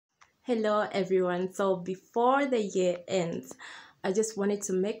Hello everyone. So before the year ends, I just wanted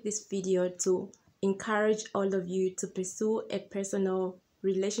to make this video to encourage all of you to pursue a personal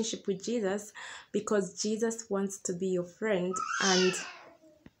relationship with Jesus, because Jesus wants to be your friend and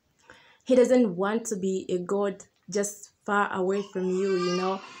he doesn't want to be a God just far away from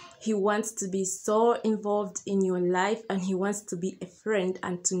you. He wants to be so involved in your life, and he wants to be a friend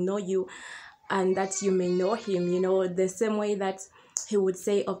and to know you, and that you may know him, the same way that he would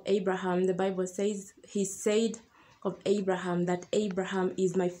say of Abraham. The Bible says he said of Abraham that Abraham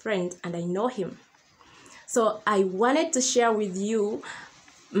is my friend and I know him. So I wanted to share with you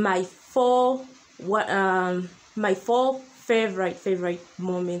my four favorite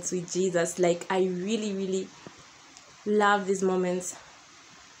moments with Jesus. Like, I really love these moments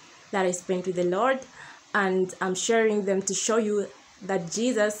that I spent with the Lord, and I'm sharing them to show you that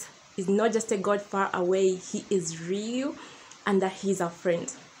Jesus is not just a God far away. He is real, and that he's our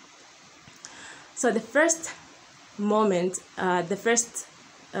friend. So the first moment, the first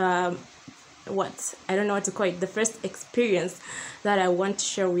experience that I want to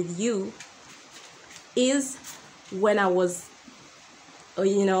share with you is when I was,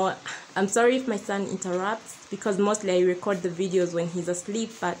 I'm sorry if my son interrupts, because mostly I record the videos when he's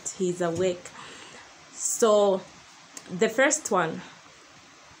asleep, but he's awake. So the first one,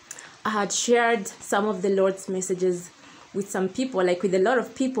 I had shared some of the Lord's messages with some people, like with a lot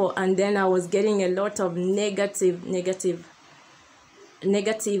of people, and then I was getting a lot of negative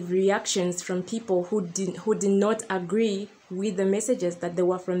reactions from people who did not agree with the messages that they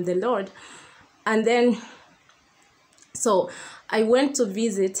were from the Lord. And then so I went to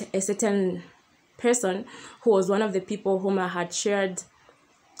visit a certain person who was one of the people whom I had shared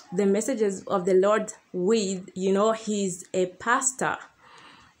the messages of the Lord with. He's a pastor.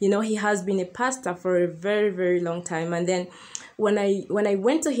 He has been a pastor for a very long time. And then when I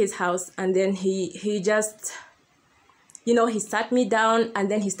went to his house, and then he just, he sat me down, and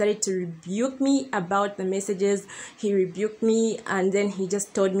then he started to rebuke me about the messages. He rebuked me, and then he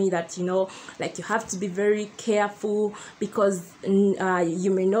just told me that, like, you have to be very careful, because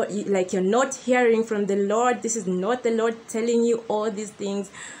you may not, like, you're not hearing from the Lord. This is not the Lord telling you all these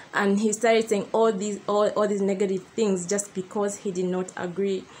things. And he started saying all these negative things just because he did not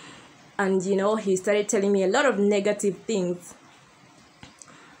agree. And he started telling me a lot of negative things.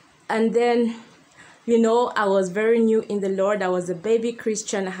 And then I was very new in the Lord. I was a baby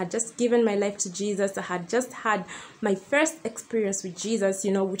Christian. I had just given my life to Jesus. I had just had my first experience with Jesus,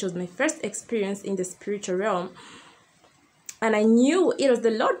 which was my first experience in the spiritual realm. And I knew it was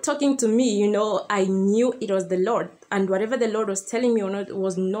the Lord talking to me. I knew it was the Lord. And whatever the Lord was telling me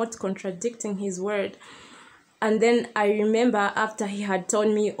was not contradicting his word. And then I remember after he had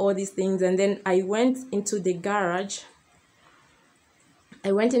told me all these things, and then I went into the garage.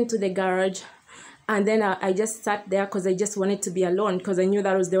 And then I just sat there because I just wanted to be alone, because I knew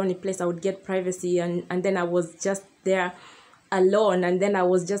that was the only place I would get privacy. And then I was just there alone, and then I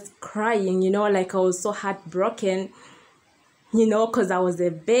was just crying, like I was so heartbroken, because I was a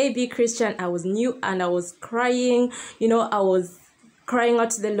baby Christian. I was new, and I was crying, I was crying out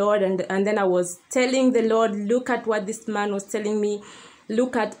to the Lord, and then I was telling the Lord, look at what this man was telling me.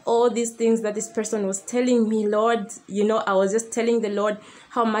 Look at all these things that this person was telling me, Lord. I was just telling the Lord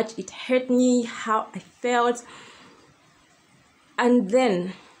how much it hurt me, how I felt. And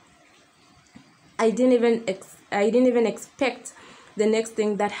then I didn't even expect the next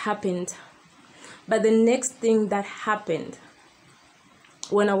thing that happened. But the next thing that happened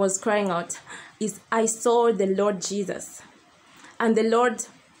when I was crying out is I saw the Lord Jesus. And the Lord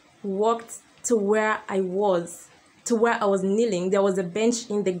walked to where I was kneeling. There was a bench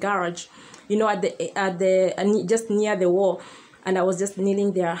in the garage, just near the wall. And I was just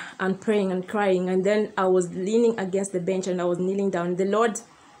kneeling there and praying and crying. And then I was leaning against the bench and I was kneeling down. The Lord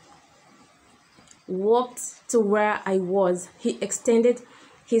walked to where I was. He extended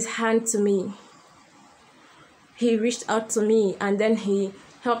his hand to me. He reached out to me, and then he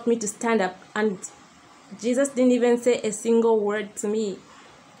helped me to stand up. And Jesus didn't even say a single word to me.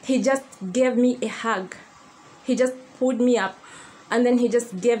 He just gave me a hug. He just pulled me up, and then he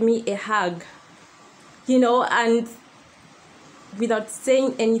just gave me a hug, and without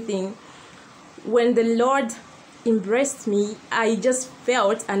saying anything. When the Lord embraced me, I just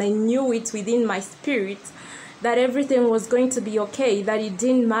felt, and I knew it within my spirit, that everything was going to be okay, that it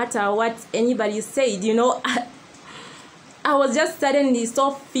didn't matter what anybody said. I was just suddenly so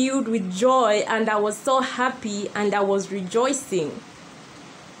filled with joy, and I was so happy, and I was rejoicing.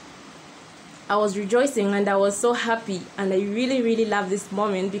 And I was so happy, and I really love this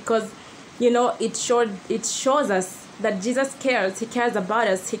moment, because it shows us that Jesus cares. He cares about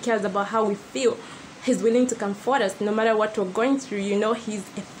us. He cares about how we feel. He's willing to comfort us no matter what we're going through. He's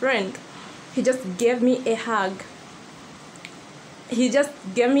a friend. He just gave me a hug. He just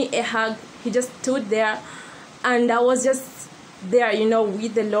gave me a hug. He just stood there, and I was just there,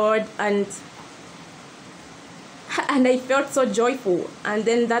 with the Lord, and I felt so joyful. And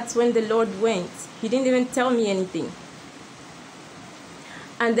then that's when the Lord went. He didn't even tell me anything.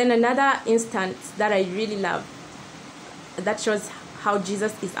 And then another instance that I really love, that shows how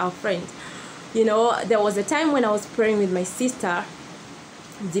Jesus is our friend. There was a time when I was praying with my sister,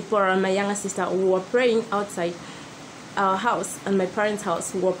 Zipporah, my younger sister. We were praying outside our house and my parents'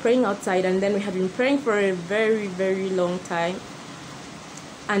 house. We were praying outside, and then we had been praying for a very, very long time.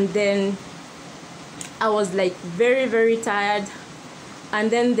 And then I was like very, very tired. And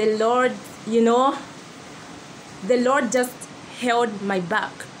then the Lord, the Lord just held my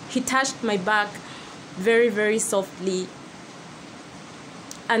back. He touched my back very, very softly.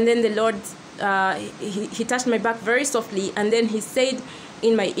 And then the Lord, he touched my back very softly. And then he said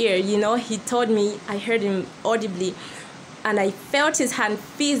in my ear, he told me, I heard him audibly. And I felt his hand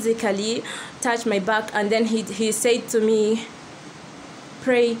physically touch my back. And then he said to me,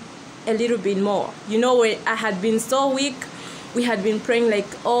 pray a little bit more. When I had been so weak, we had been praying like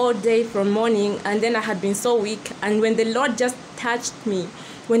all day from morning, and then I had been so weak. And when the Lord just touched me,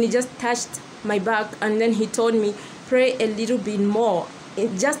 when he just touched my back, and then he told me, pray a little bit more.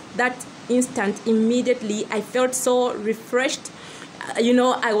 In just that instant, immediately, I felt so refreshed.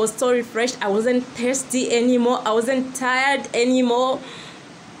 I was so refreshed. I wasn't thirsty anymore. I wasn't tired anymore.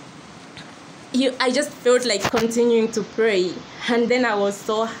 I just felt like continuing to pray. And then I was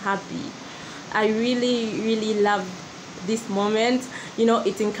so happy. I really, really love this moment.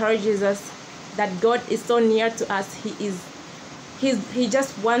 It encourages us that God is so near to us. He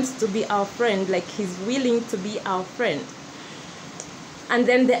just wants to be our friend. Like, he's willing to be our friend. And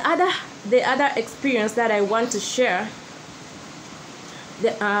then the other experience that I want to share,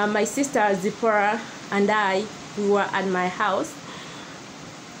 my sister Zipporah and I, we were at my house.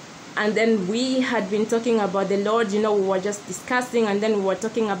 And then we had been talking about the Lord. We were just discussing, and then we were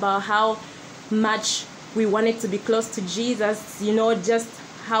talking about how much we wanted to be close to Jesus, just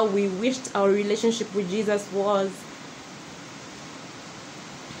how we wished our relationship with Jesus was.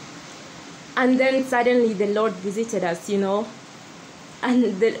 And then suddenly the Lord visited us,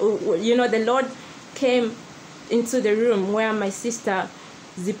 and the Lord came into the room where my sister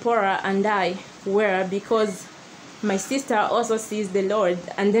Zipporah and I were, because my sister also sees the Lord.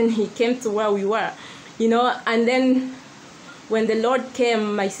 And then he came to where we were, and then when the Lord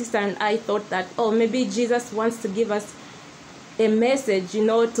came, my sister and I thought that, maybe Jesus wants to give us a message,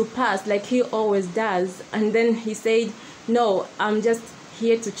 to pass like he always does. And then he said, no, I'm just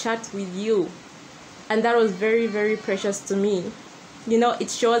here to chat with you. And that was very, very precious to me. It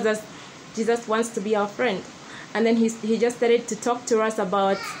shows us Jesus wants to be our friend. And then he just started to talk to us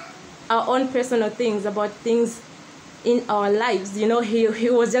about our own personal things, about things in our lives. He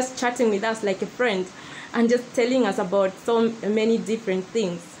was just chatting with us like a friend and just telling us about so many different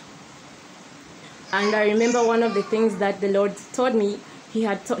things. And I remember one of the things that the Lord told me,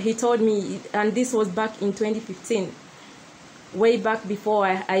 he told me, and this was back in 2015, way back before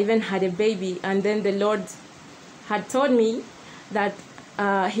I even had a baby. And then the Lord had told me that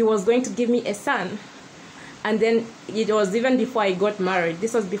he was going to give me a son. And then it was even before I got married.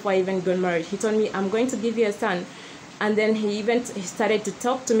 This was before I even got married. He told me, I'm going to give you a son. And then he started to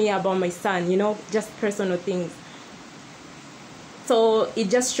talk to me about my son, just personal things. So it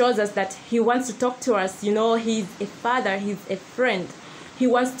just shows us that he wants to talk to us. He's a father, he's a friend. He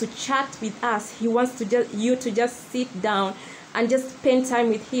wants to chat with us. He wants you to just sit down and just spend time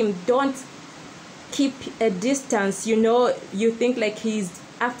with him. Don't keep a distance. You think like he's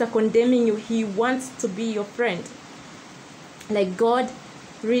after condemning you. He wants to be your friend. Like, God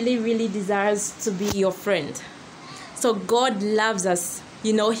really, really desires to be your friend. So God loves us.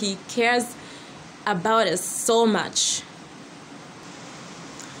 He cares about us so much.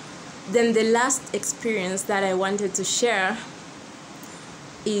 Then the last experience that I wanted to share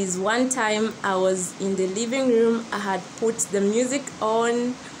is one time I was in the living room. I had put the music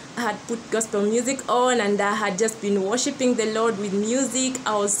on. I had put gospel music on, and I had just been worshiping the Lord with music.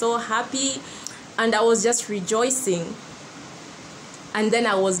 I was so happy, and I was just rejoicing. And then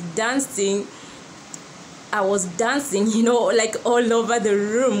I was dancing, like all over the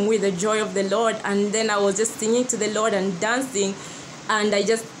room with the joy of the Lord. And then I was just singing to the Lord and dancing. And I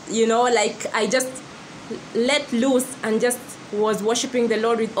just, I just let loose and just was worshiping the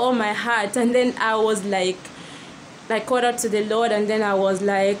Lord with all my heart. And then I was like called out to the Lord. And then I was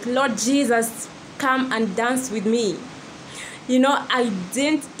like, Lord Jesus, come and dance with me. You know, I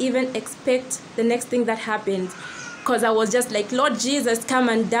didn't even expect the next thing that happened, because I was just like, Lord Jesus, come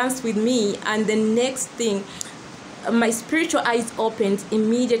and dance with me. And the next thing, my spiritual eyes opened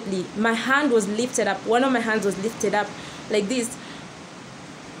immediately. My hand was lifted up. One of my hands was lifted up like this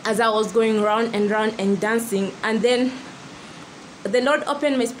as I was going round and round and dancing. And then the Lord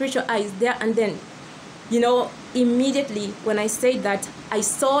opened my spiritual eyes there and then. You know, immediately when I said that, I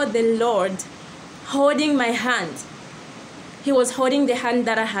saw the Lord holding my hand. He was holding the hand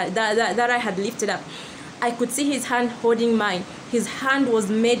that I had lifted up. I could see his hand holding mine. His hand was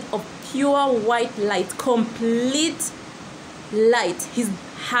made of pure white light, complete light. His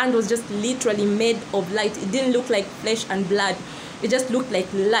hand was just literally made of light. It didn't look like flesh and blood. It just looked like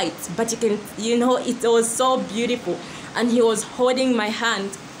light. But you know, it was so beautiful. And he was holding my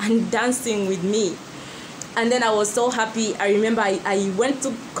hand and dancing with me. And then I was so happy. I remember I went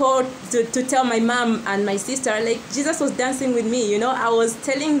to call to tell my mom and my sister, like, Jesus was dancing with me. You know, I was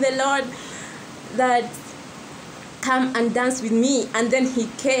telling the Lord that, come and dance with me. And then he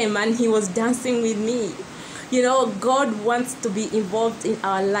came and he was dancing with me. You know, God wants to be involved in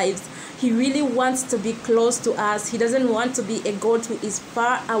our lives. He really wants to be close to us. He doesn't want to be a God who is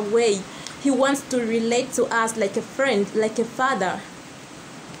far away. He wants to relate to us like a friend, like a father.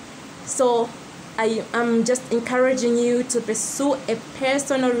 So I am just encouraging you to pursue a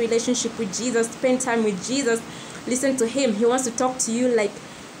personal relationship with Jesus. Spend time with Jesus. Listen to him. He wants to talk to you like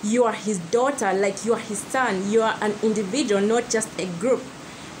you are his daughter, like you are his son. You are an individual, not just a group.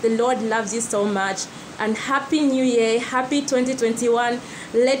 The Lord loves you so much. And Happy New Year. Happy 2021.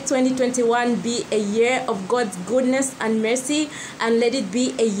 Let 2021 be a year of God's goodness and mercy. And let it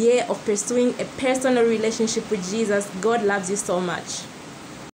be a year of pursuing a personal relationship with Jesus. God loves you so much.